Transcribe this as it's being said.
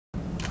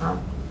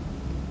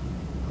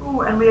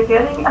Ooh, and we're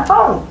getting a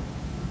phone,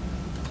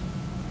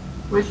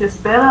 which is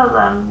better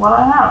than what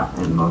I have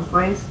in most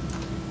ways.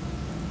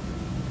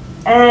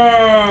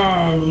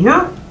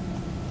 Anywho,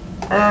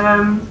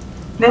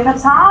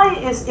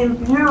 Nefertari is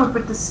imbued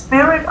with the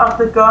spirit of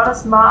the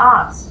goddess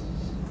Ma'at.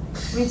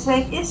 We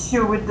take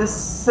issue with the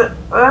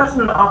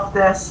subversion of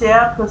their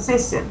shared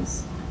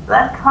positions.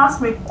 That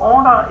cosmic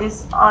order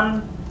is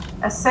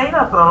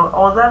unassailable,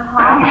 or that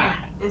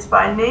harmony is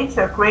by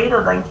nature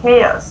greater than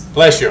chaos.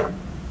 Bless you.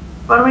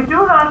 But we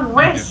do not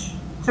wish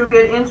to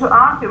get into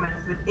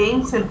arguments with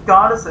ancient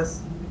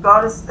goddess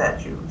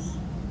statues.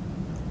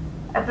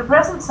 At the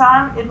present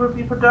time, it would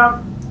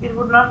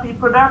not be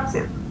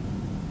productive.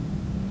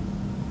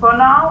 For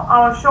now,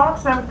 our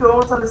short-term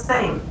goals are the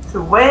same: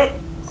 to wake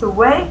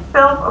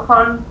filth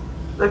upon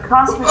the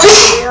cosmic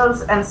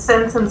scales and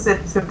sentence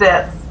it to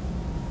death.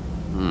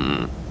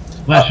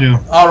 Bless you.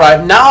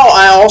 Alright, now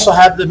I also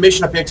have the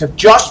mission objective,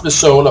 Judge the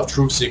Soul of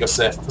Truthseeker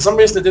Seth. For some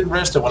reason it didn't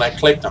register when I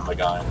clicked on the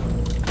guy.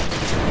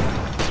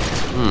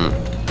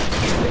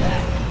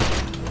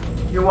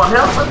 You want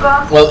help with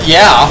that? Well,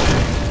 yeah.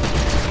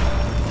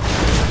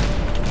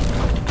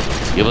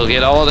 You will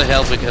get all the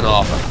help we can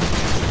offer.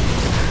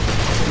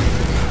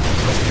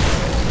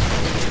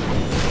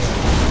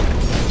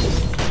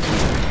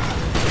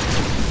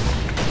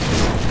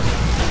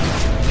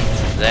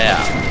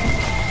 There.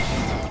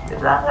 Did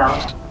that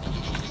help?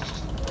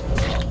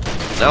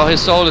 Now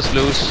his soul is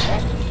loose.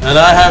 And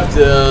I have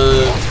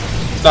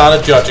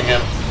started judging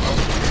him.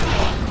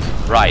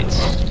 Right.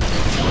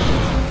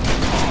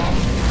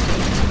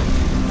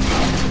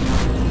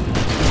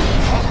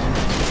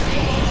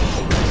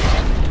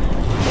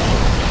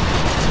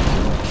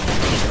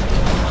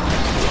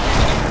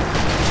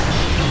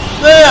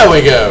 There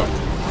we go.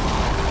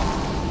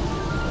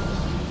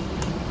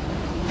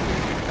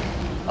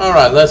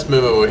 Alright, let's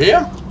move over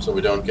here so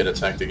we don't get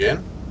attacked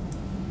again.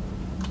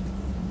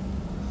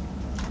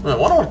 I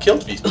wonder what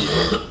killed these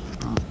people.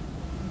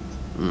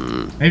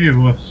 Maybe it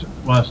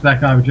was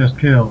that guy we just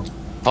killed.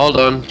 Hold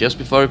on, just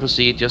before we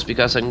proceed, just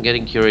because I'm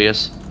getting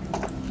curious.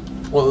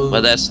 Well,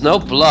 there's no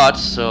blood,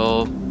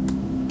 so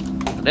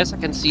unless I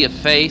can see a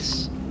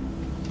face.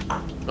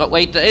 Oh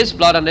wait, there is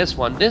blood on this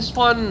one. This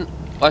one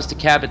was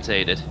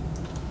decapitated.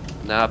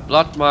 Now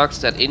blood marks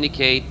that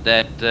indicate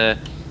that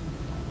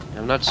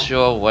I'm not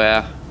sure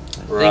where.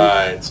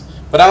 right.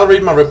 But I'll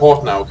read my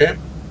report now, okay?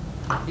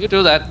 You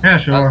do that. Yeah,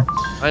 sure.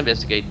 I'll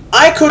investigate.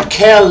 I could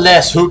care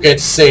less who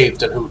gets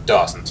saved and who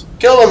doesn't.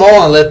 Kill them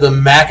all and let the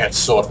maggots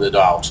sort it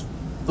out.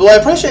 Though I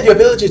appreciate your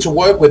ability to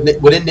work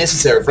within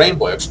necessary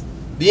frameworks,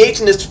 the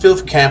 18th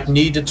filth camp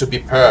needed to be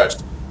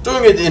purged.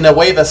 Doing it in a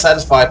way that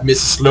satisfied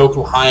Mrs.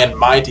 Local High and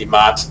Mighty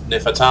Mart,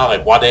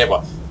 Nefertari,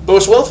 whatever,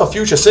 bodes well for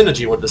future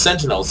synergy with the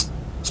Sentinels.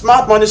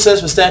 Smart money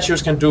says the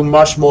statues can do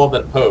much more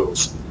than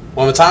pose.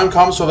 When the time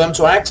comes for them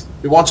to act,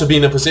 we want to be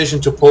in a position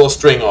to pull a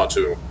string or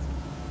two.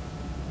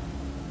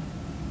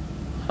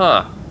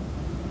 Huh.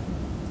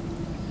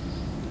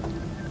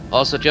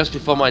 Also, just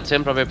before my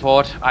Templar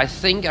report, I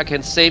think I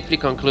can safely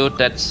conclude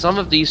that some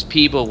of these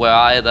people were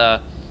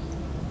either,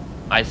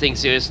 I think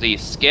seriously,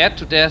 scared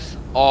to death,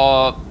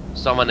 or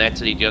someone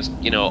actually just,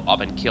 you know,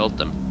 up and killed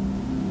them.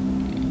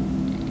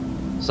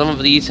 Some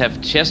of these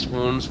have chest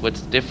wounds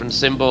with different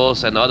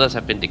symbols, and others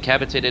have been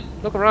decapitated.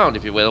 Look around,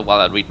 if you will,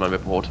 while I read my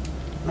report.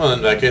 Well,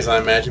 in that case, I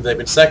imagine they've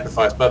been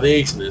sacrificed by the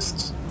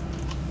 18ists.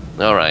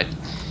 Alright.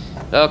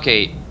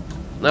 Okay.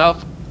 Now...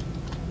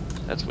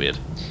 That's weird.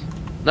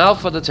 Now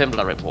for the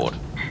Templar report.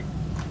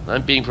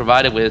 I'm being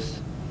provided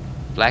with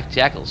Black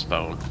Jackal's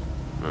bone.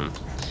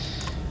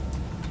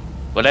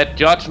 But let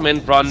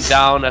judgment run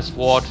down as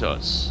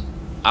waters.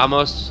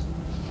 Amos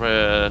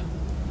 5th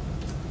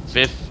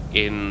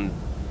in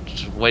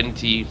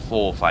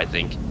 24th, I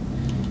think.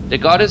 The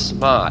goddess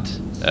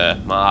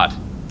Ma'at,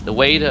 the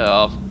waiter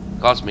of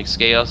cosmic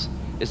scales,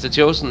 is the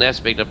chosen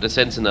aspect of the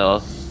Sentinel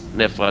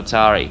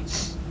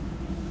Nefertari.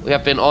 We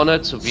have been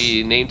honored to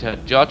be named her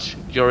judge,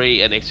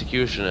 jury, and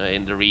executioner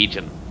in the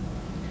region.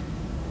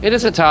 It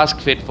is a task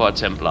fit for a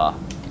Templar.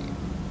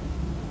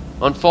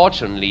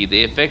 Unfortunately,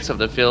 the effects of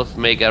the filth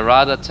make a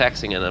rather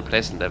taxing and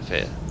unpleasant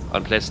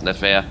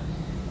affair.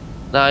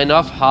 There are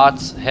enough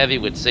hearts heavy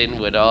with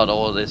sin without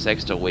all this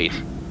extra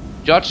weight.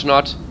 Judge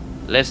not,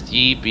 lest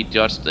ye be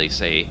judged, they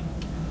say.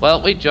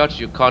 Well, we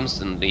judge you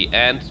constantly,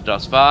 and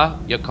thus far,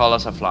 your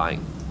colors are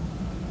flying.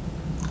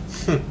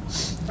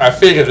 I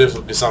figured this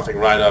would be something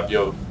right up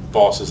your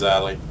boss's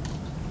alley.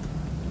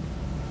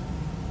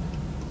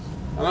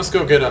 Now let's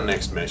go get our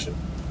next mission.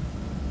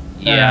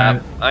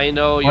 Yeah, I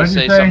know you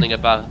say something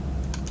about...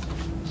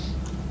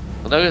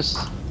 Well, there's...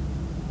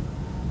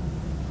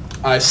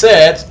 I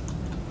said...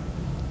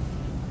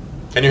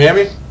 Can you hear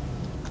me?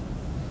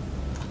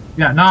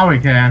 Yeah, now we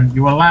can.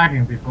 You were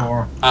lagging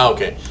before. Ah,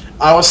 okay.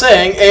 I was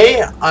saying,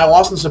 A, I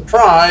wasn't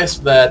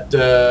surprised that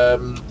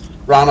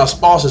Rana's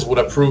bosses would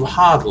approve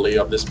heartily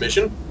of this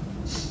mission.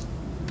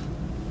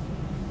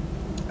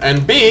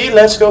 And B,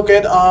 let's go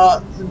get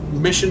our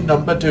mission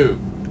number 2.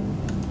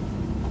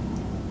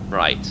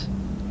 Right.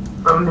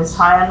 From Miss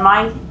High and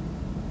Mighty.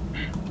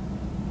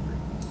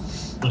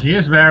 But he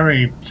is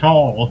very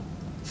tall.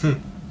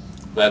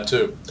 That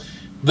too.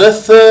 The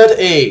Third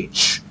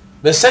Age.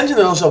 The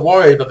Sentinels are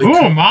worried that the...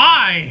 Oh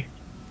my!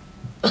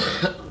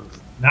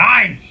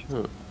 Nice!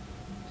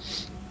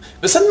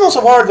 The Sentinels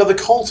are worried that the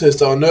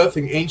cultists are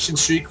unearthing ancient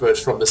secrets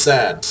from the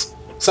sands.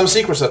 Some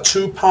secrets are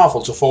too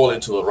powerful to fall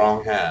into the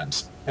wrong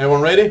hands.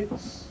 Everyone ready?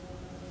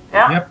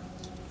 Yeah. Yep.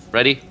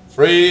 Ready?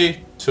 3,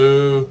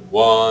 2,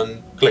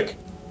 1, click.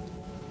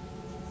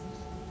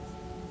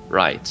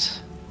 Right.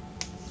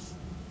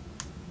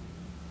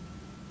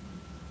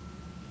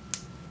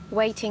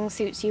 Waiting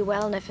suits you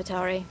well,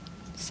 Nefertari.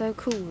 So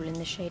cool in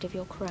the shade of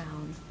your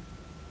crown.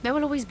 There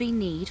will always be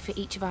need for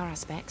each of our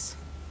aspects.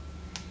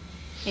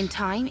 In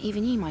time,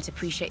 even you might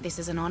appreciate this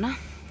as an honor,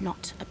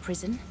 not a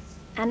prison.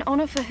 An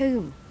honor for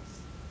whom?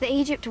 The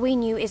Egypt we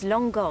knew is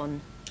long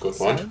gone. Good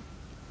point. So,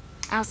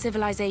 our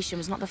civilization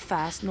was not the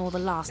first nor the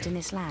last in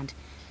this land.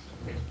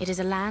 It is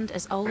a land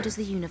as old as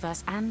the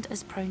universe and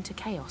as prone to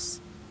chaos.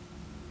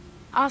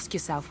 Ask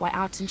yourself why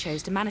Aten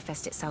chose to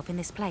manifest itself in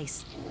this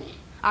place.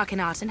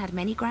 Akhenaten had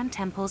many grand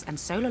temples and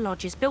solar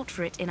lodges built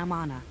for it in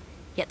Amarna.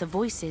 Yet the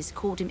voices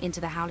called him into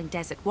the howling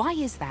desert. Why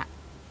is that?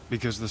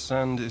 Because the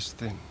sand is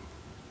thin.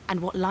 And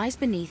what lies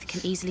beneath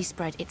can easily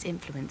spread its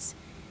influence.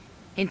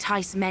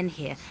 Entice men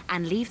here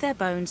and leave their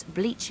bones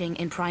bleaching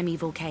in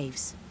primeval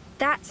caves.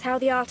 That's how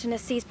the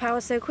Artemis seized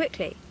power so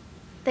quickly.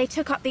 They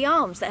took up the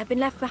arms that had been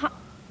left behind.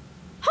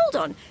 Hold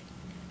on!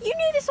 You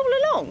knew this all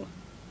along?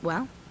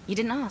 Well, you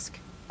didn't ask.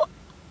 What?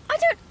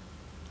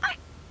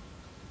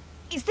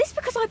 Is this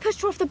because I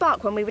pushed her off the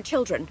bark when we were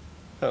children?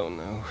 Oh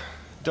no.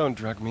 Don't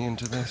drag me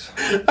into this.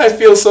 I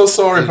feel so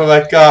sorry for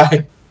that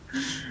guy.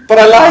 But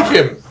I like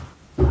him.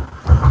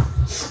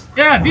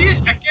 Yeah, these,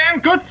 again,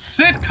 good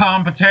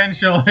sitcom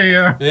potential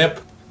here.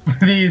 Yep.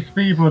 These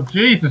people,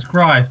 Jesus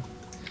Christ.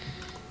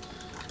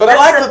 But I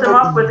like Let's set them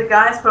up with the... the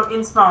guys from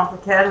Innsmouth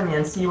Academy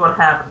and see what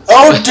happens.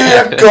 Oh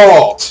dear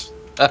God!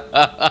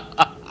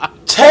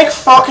 Take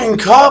fucking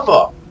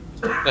cover!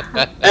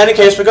 In any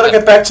case, we're gonna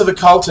get back to the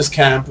cultist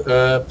camp.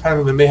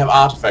 Apparently they may have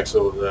artifacts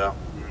over there.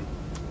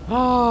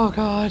 Oh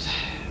god.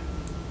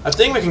 I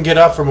think we can get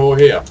up from over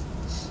here.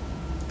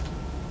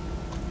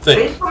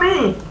 Wait Think. for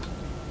me.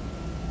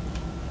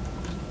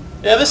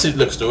 Yeah, this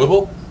looks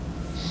doable.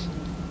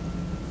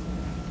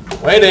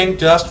 Waiting,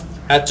 just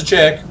had to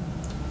check.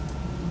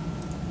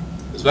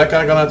 Is that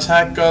guy gonna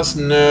attack us?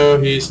 No,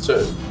 he's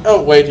too...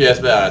 Oh wait, yes,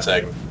 they are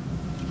attacking.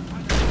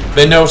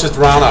 They noticed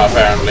Rana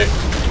apparently.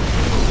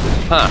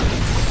 Huh.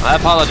 I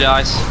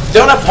apologize.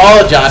 Don't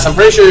apologize, I'm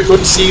pretty sure you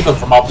couldn't see them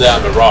from up there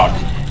on the rock.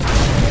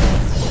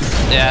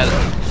 Yeah,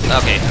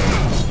 okay.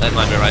 That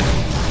might be right.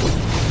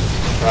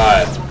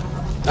 Right.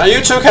 Now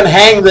you two can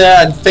hang there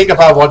and think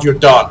about what you've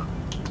done.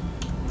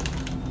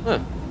 Huh.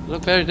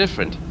 Look very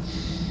different.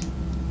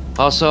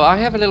 Also, I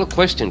have a little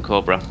question,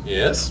 Cobra.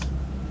 Yes?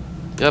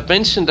 You have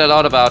mentioned a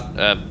lot about...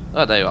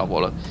 oh, there you are,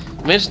 Waller.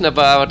 You mentioned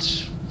about,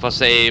 for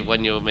say,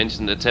 when you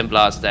mentioned the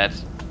Templars, that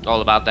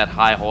all about that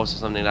high horse or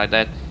something like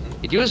that.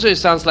 It usually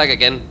sounds like,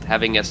 again,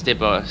 having a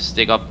stick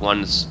up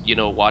one's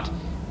you-know-what.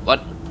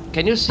 But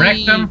can you see...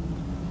 Rectum?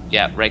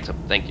 Yeah, rectum,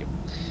 thank you.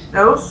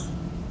 Nose?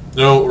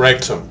 No,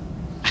 rectum.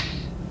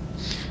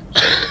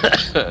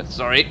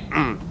 Sorry.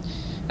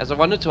 As I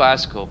wanted to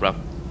ask, Cobra,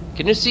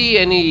 can you see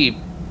any...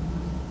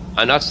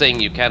 I'm not saying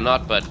you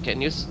cannot, but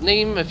can you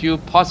name a few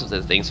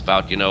positive things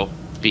about,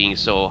 being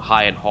so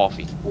high and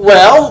haughty?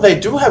 Well, they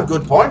do have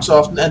good points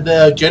often, and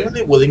they're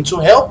generally willing to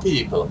help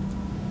people.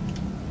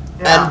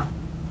 Yeah.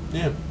 And,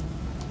 yeah.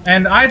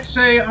 And I'd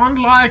say,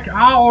 unlike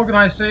our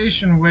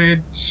organization,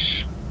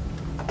 which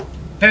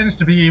tends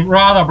to be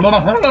rather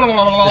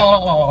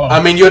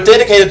I mean, you're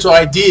dedicated to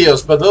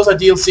ideals, but those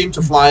ideals seem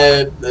to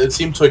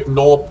seem to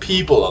ignore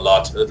people a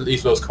lot, at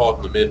least those caught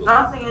in the middle.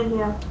 Nothing in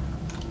here.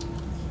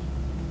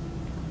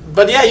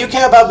 But yeah, you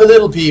care about the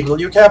little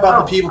people, you care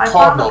about the people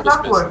caught in all I this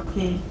found the mess. clockwork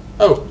key.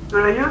 Oh,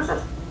 Will I use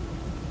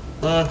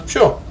it?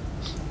 sure.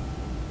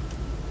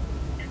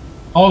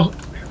 also,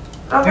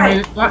 Okay,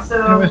 it's like,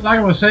 so... it's like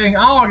I was saying,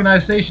 our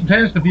organization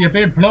tends to be a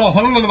bit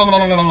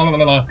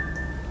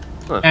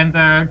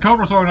and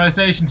Cobra's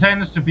organization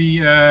tends to be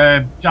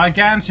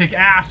gigantic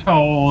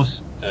assholes.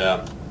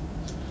 Yeah.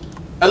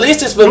 At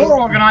least it's Your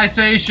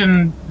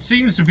organization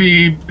seems to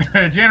be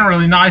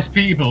generally nice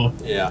people.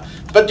 Yeah.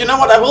 But you know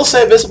what, I will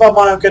say this about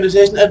my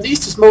organization, at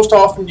least it's most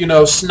often,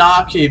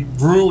 snarky,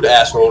 rude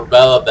asshole,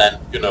 rather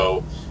than,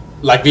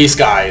 like these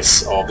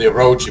guys, or the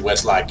Orochi, where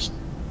it's like...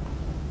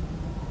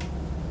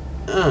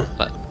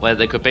 But where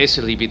they could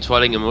basically be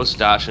twirling a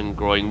mustache and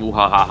growing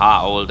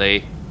woo-ha-ha-ha all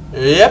day.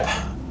 Yep.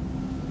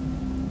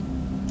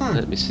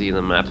 Let me see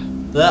the map.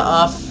 There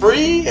are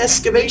 3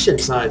 excavation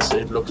sites,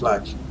 it looks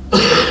like.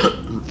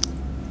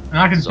 And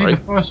I can Sorry?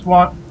 see the first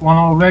one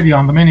already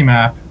on the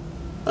minimap.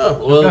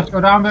 Oh, well... Let's go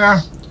down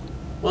there.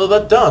 Well,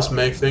 that does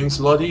make things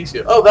a lot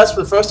easier. Oh, that's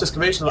the first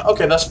excavation.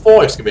 Okay, that's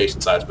 4 excavation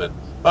sites, then.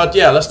 But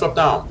yeah, let's drop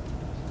down.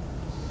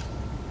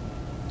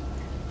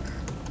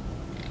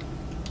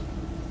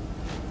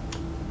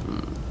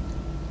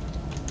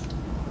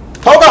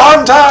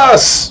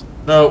 Pocahontas!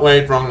 No,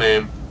 wait, wrong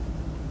name.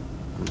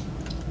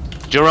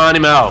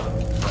 Geronimo.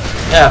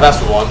 Yeah, that's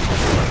the one.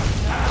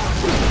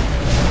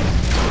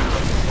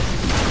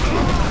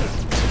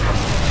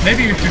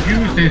 Maybe you should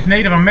use his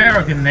Native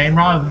American name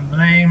rather than the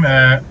name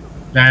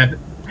that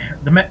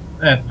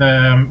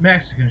the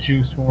Mexicans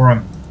used for him.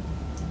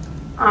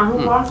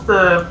 Who wants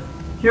the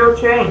pure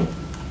chain?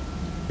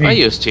 I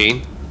use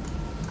chain.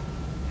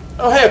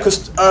 Oh, hey,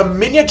 a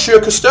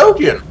miniature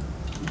custodian.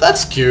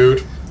 That's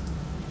cute.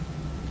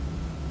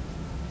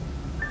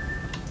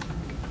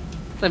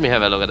 Let me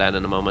have a look at that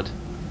in a moment.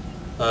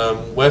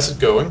 Where's it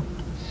going?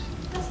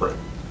 This way.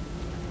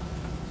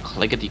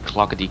 Clickety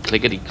clockety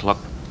clickety clock.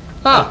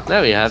 Ah,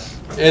 there we have.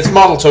 Its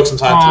model took some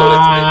time to load into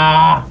me.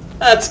 Ah,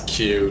 That's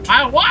cute.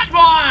 I want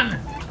one!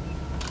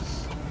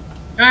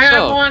 Can I have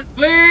So- one,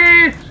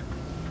 please?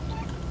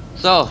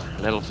 So,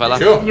 little fella.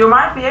 Sure. You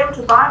might be able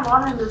to buy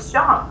one in the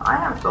shop. I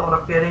have thought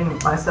of getting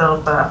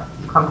myself a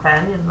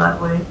companion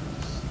that way.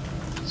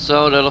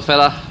 So, little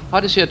fella,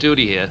 what is your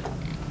duty here?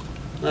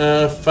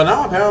 For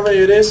now, apparently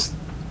it is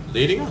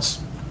leading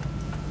us.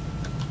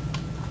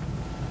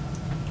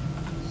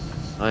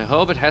 I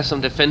hope it has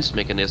some defense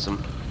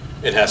mechanism.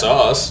 It has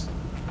us.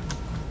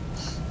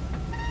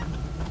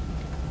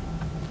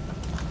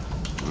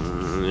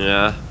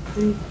 Yeah.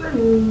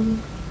 You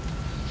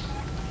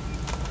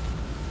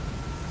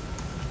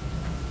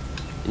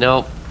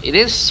know, it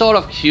is sort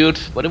of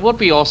cute, but it would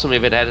be awesome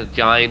if it had a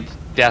giant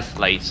death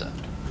laser.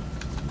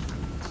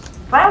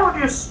 Why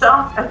would you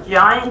stop a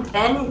giant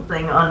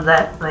anything on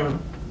that thing?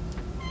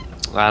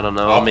 I don't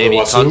know, Up the maybe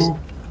wazoo.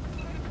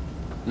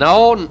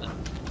 No.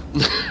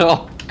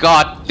 Oh,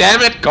 god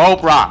damn it,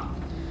 Cobra!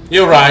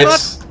 You're right.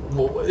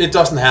 Well, it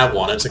doesn't have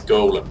one. It's a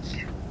golem.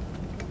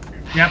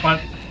 Yeah,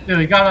 but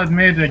still, you gotta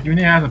admit that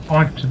Uni has a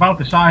point. It's about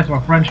the size of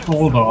a French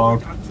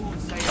bulldog.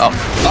 Oh.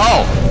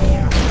 Oh!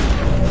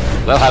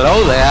 Well,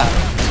 hello there.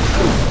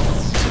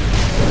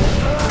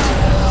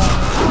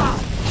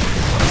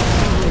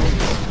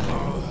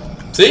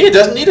 See, it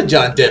doesn't need a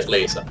giant death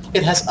laser.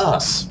 It has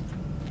us.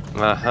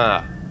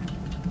 Uh-huh.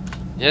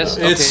 Yes,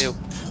 It's okay.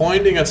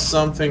 pointing at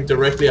something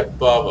directly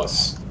above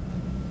us.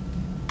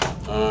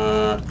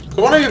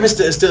 Come on, you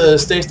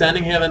stay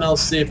standing here, then I'll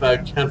see if I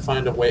can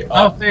find a way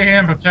I'll up. stay here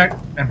and protect.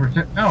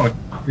 No, it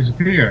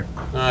disappeared.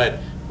 Alright.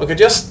 Okay,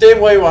 just stay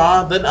where you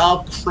are, then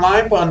I'll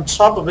climb on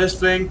top of this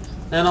thing,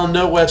 and I'll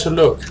know where to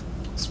look.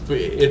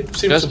 It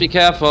seems Just to be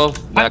careful.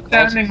 They're I'm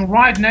standing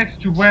right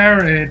next to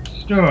where it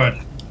stood.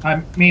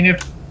 I mean,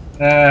 if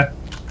it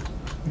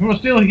was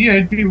still here,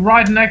 it'd be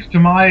right next to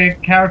my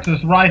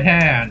character's right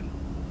hand.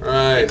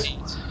 Right.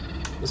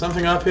 There's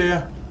something up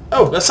here.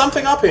 Oh, there's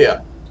something up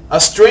here. A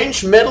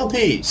strange metal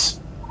piece.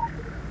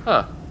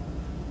 Huh.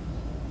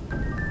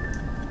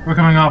 We're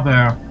coming up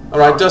there.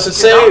 Alright, does it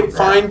say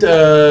find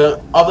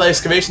other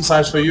excavation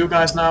sites for you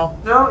guys now?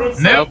 No, it's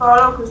Nope. a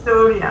follow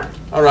custodian.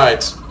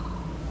 Alright.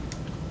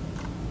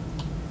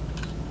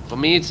 For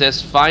me, it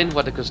says find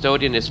what the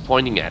custodian is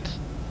pointing at.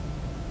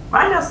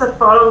 Mine does that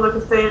follow the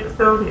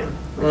custodian.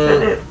 Which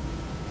it is.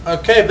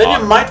 Okay, then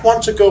you might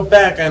want to go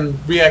back and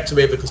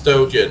reactivate the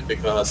custodian,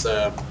 because...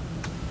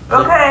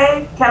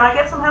 Okay, can I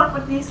get some help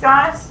with these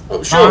guys?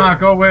 oh, sure.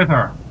 Go with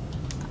her.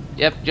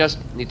 Yep, just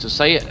need to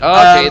say it. Okay,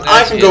 I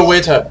that's can it. go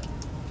with her.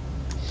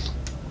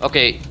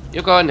 Okay,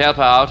 you go and help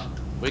her out.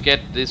 We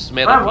get this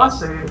metal Where was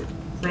piece. the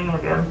thing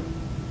again?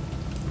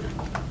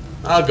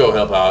 I'll go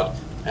help out.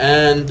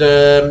 And,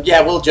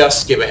 yeah, we'll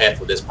just skip ahead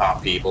for this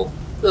part, people.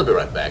 We'll be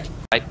right back.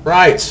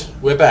 Right,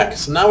 we're back.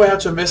 So now we have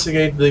to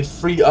investigate the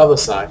 3 other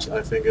sites,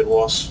 I think it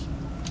was.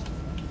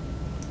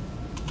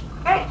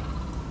 Okay.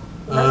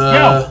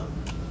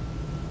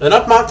 They're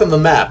not marked on the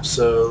map,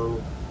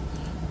 so...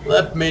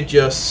 let me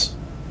just...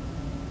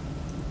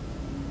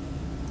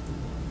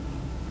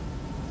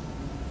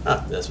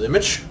 ah, there's the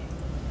image.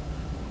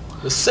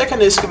 The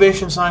second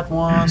excavation site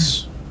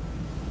was...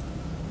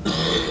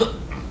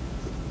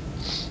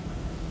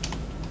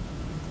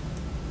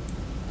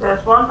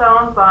 There's one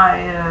down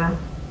by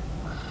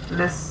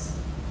this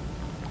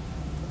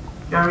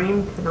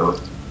Jareem Kadot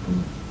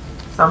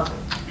something.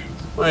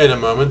 wait a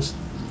moment.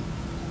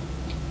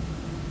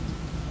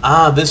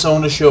 Ah, this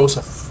only shows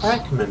a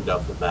fragment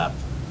of the map.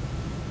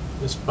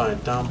 This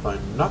down by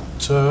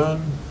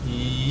Nocturne.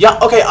 Yeah,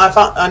 okay,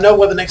 I know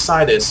where the next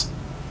site is.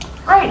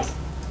 Great.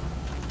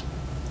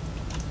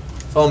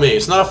 Follow me.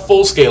 It's not a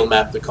full-scale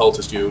map the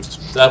cultist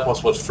used. That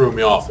was what threw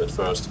me off at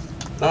first.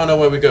 Now I know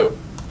where we go.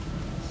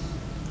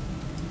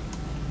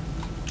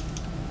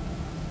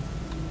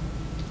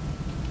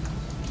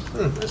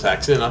 It's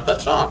actually not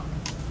that far.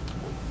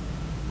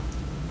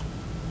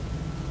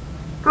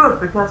 Good,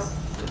 because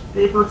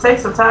it would take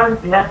some time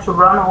if we had to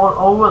run all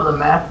over the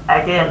map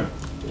again.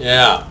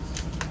 Yeah.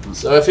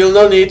 So I feel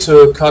no need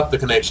to cut the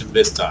connection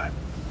this time.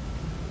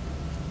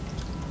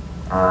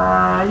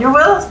 You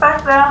with us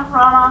back there,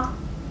 Rana?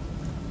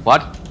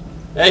 What?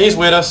 Yeah, he's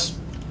with us.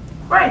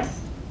 Great.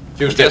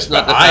 Few steps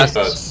not the behind,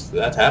 but fastest.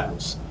 that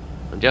happens.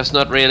 I'm just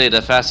not really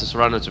the fastest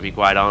runner, to be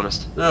quite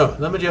honest. No,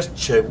 let me just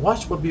check.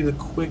 What would be the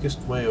quickest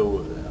way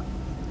over there?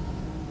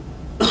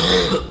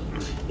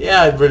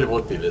 Yeah, it really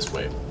would be this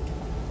way.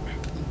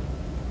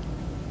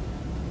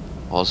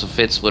 Also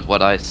fits with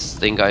what I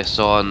think I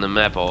saw on the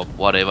map or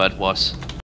whatever it was.